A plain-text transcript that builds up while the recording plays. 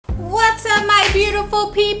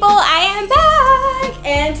beautiful people, I am back,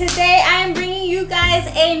 and today I am bringing you guys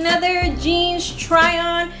another jeans try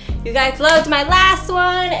on. You guys loved my last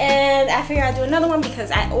one, and I figured I'd do another one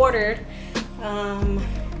because I ordered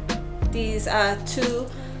these two.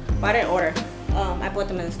 Well, I didn't order. I bought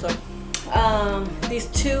them in the store. These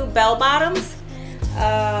two bell bottoms.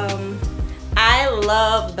 I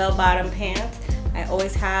love bell bottom pants. I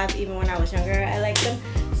always have, even when I was younger. I liked them.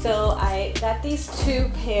 So I got these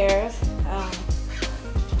two pairs.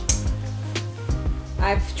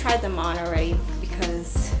 I've tried them on already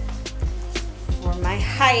because for my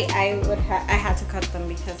height I had to cut them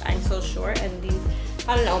because I'm so short, and these,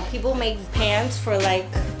 I don't know, people make pants for like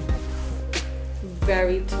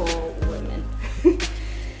very tall women.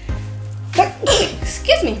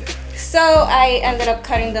 Excuse me. So I ended up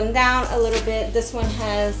cutting them down a little bit. This one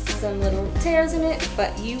has some little tears in it,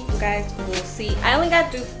 but you guys will see. I only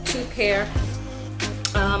got two pair.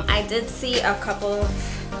 I did see a couple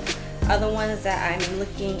of other ones that I'm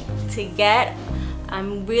looking to get. I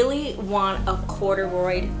really want a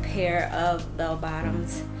corduroy pair of bell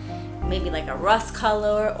bottoms, maybe like a rust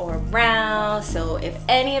color or brown. So if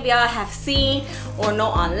any of y'all have seen or know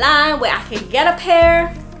online where I can get a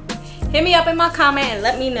pair, hit me up in my comment and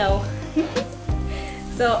let me know.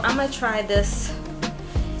 So I'm gonna try these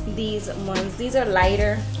ones. These are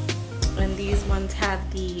lighter, and these ones have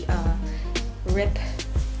the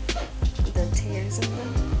the tears in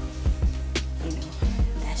them. You know,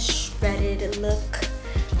 that shredded look.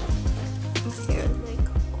 My hair is like,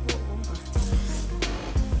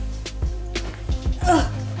 oh.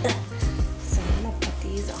 So I'm gonna put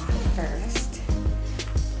these on first.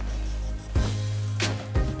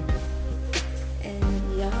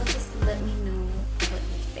 And y'all just let me know what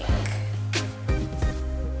you think.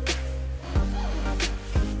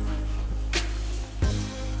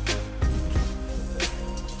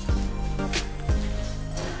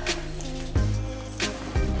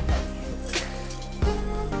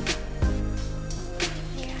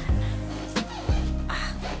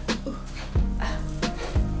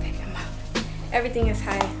 Everything is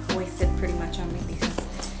high-waisted pretty much on me because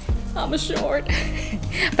I'm short.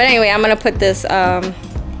 But anyway, I'm gonna put this down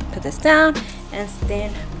and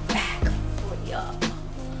stand back for y'all.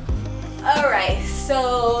 Alright,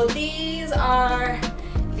 so these are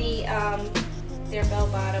the they're bell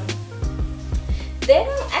bottom. They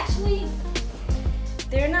don't actually,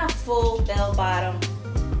 they're not full bell bottom.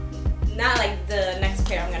 Not like the next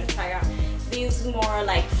pair I'm gonna try out. These more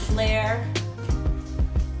like flare.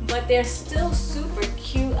 But they're still super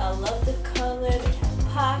cute. I love the color. They have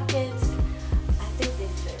pockets. I think they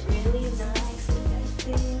fit really nice. What do you guys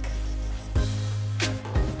think?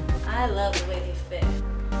 I love the way they fit.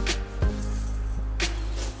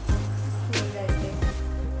 What do you guys think?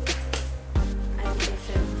 I think they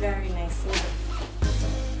fit very nicely.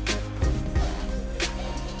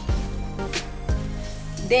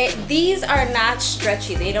 These are not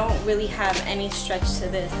stretchy. They don't really have any stretch to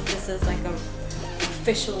this. This is like a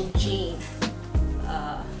official jean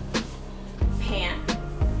pant.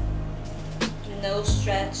 No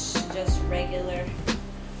stretch, just regular.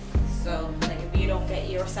 So like if you don't get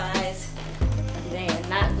your size, they are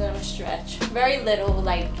not gonna stretch. Very little,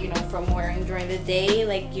 like, you know, from wearing during the day,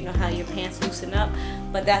 like, you know how your pants loosen up,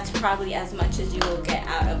 but that's probably as much as you will get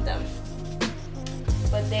out of them.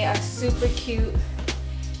 But they are super cute,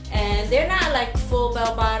 and they're not like full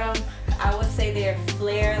bell bottom. I would say they're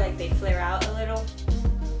flare, like they flare out a little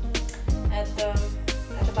at the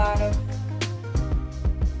bottom.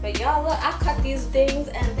 But y'all look, I cut these things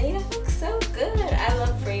and they look so good. I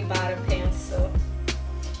love frayed bottom pants, so.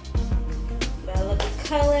 But I love the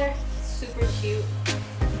color, super cute.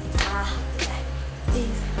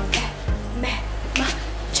 These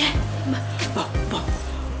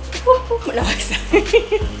no, sorry.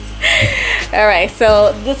 Alright,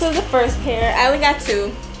 so this is the first pair. I only got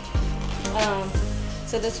two.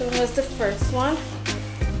 So this one was the first one,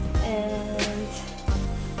 and I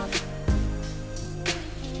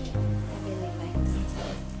really like them.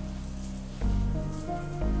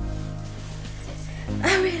 I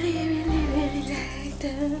really like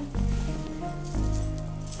them.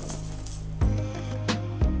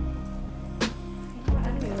 I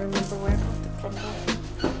don't even remember where I got them from.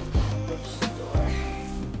 Which store?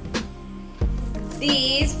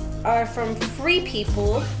 These are from Free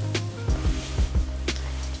People.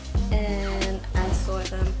 And I saw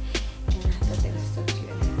them and I thought they were so cute,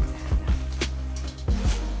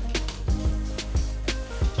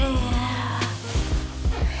 and I had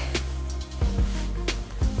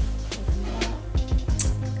to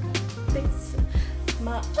have them. Fix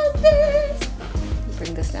my others.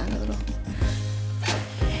 Bring this down a little.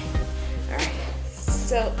 Alright,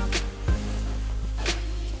 So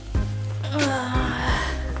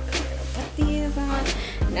put these on.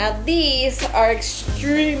 Now these are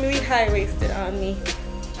extremely high-waisted on me.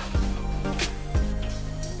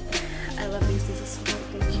 I love these. These are so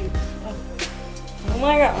freaking cute. Oh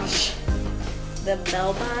my gosh. The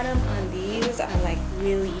bell bottom on these are like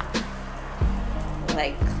really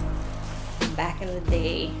like back in the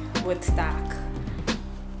day Woodstock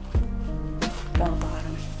bell bottom.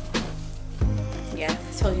 Yeah, I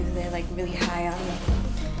told you they're like really high on me.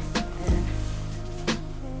 And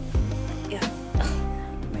yeah,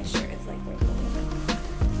 my shirt is like wrinkling.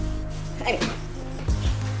 Anyway,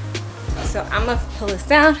 so I'm gonna pull this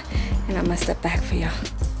down and I'm gonna step back for y'all.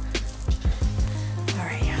 All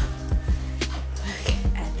right, y'all. Look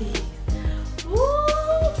at these. Woo!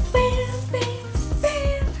 Bam, bam, bam,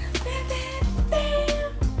 bam, bam,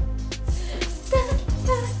 bam.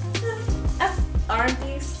 Aren't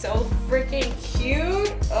these so freaking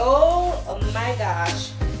cute? Oh my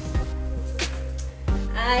gosh.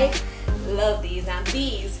 I love these. Now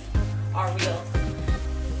these are real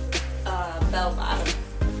bell bottom.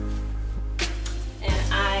 And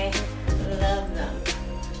I love them.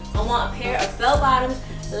 I want a pair of bell bottoms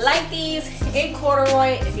like these in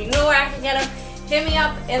corduroy. If you know where I can get them, hit me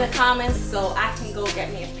up in the comments so I can go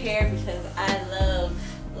get me a pair because I love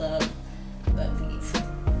these.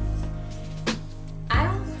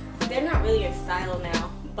 They're not really in style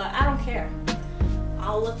now, but I don't care.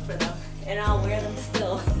 I'll look for them and I'll wear them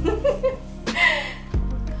still.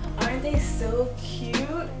 Aren't they so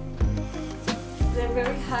cute? They're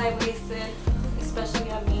very high-waisted,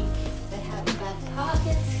 especially on me. They have back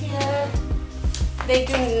pockets here. They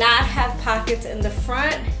do not have pockets in the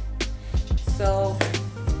front, so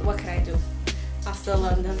what can I do? I still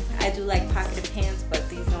love them. I do like pocketed pants, but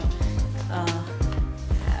these don't have.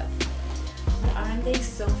 Aren't they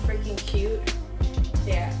so freaking cute?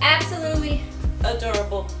 They're absolutely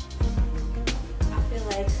adorable. I feel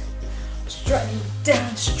like strutting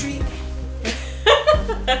down the street.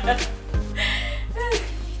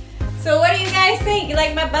 So what do you guys think? You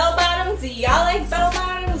like my bell bottoms? Do y'all like bell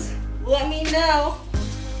bottoms? Let me know.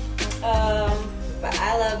 But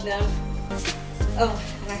I love them. Oh,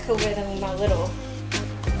 and I could wear them with my little,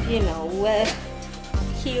 you know,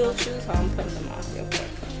 heel shoes. So I'm putting them on real quick.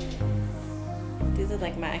 These are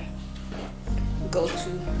like my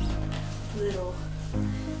go-to little,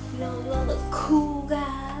 you know, little cool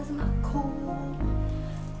guys. I'm not cool.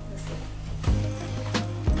 Let's see.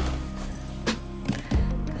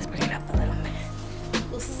 Let's bring it up a little bit.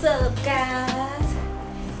 What's up, guys?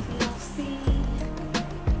 You know, see?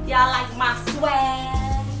 Y'all like my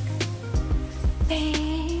swag?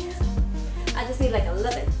 Thanks. I just need like a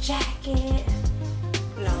leather jacket.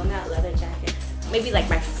 No, not a leather jacket. Maybe like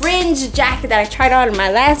my fringe jacket that I tried on in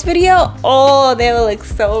my last video. Oh, they look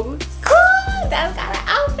so cool. That's got an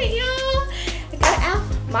outfit, y'all. I got an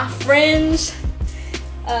outfit. My fringe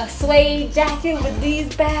suede jacket with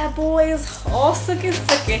these bad boys. All sookie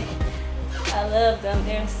sookie. I love them.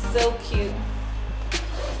 They're so cute.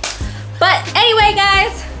 But anyway,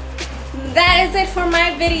 guys, that is it for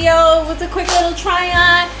my video. It was a quick little try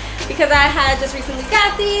on because I had just recently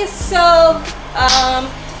got these. So,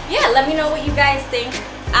 yeah, let me know what you guys think.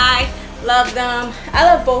 I love them. I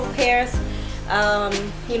love both pairs.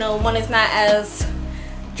 You know, one is not as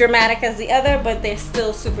dramatic as the other, but they're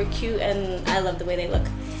still super cute and I love the way they look.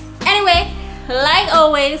 Anyway, like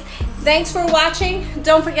always, thanks for watching.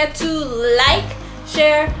 Don't forget to like,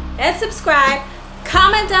 share, and subscribe.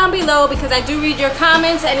 Comment down below because I do read your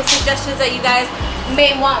comments. Any suggestions that you guys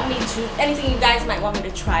may want me to, anything you guys might want me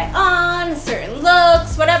to try on, certain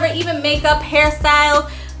looks, whatever, even makeup, hairstyle.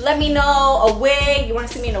 Let me know. A wig, you want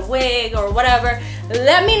to see me in a wig or whatever,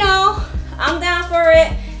 let me know. I'm down for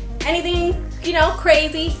it. Anything, you know,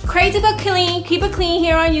 crazy but clean. Keep it clean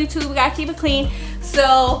here on YouTube. We gotta keep it clean.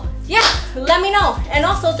 So yeah, let me know. And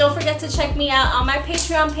also don't forget to check me out on my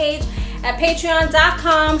Patreon page at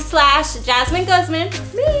patreon.com/JasmineGuzman.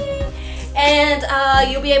 And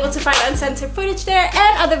you'll be able to find uncensored footage there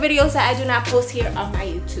and other videos that I do not post here on my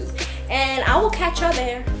YouTube. And I will catch y'all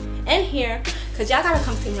there and here because y'all gotta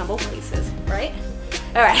come see me on both places, right?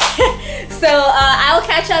 All right. So I will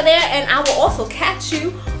catch y'all there and I will also catch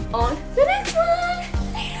you on the next one.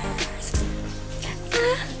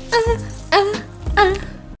 Later.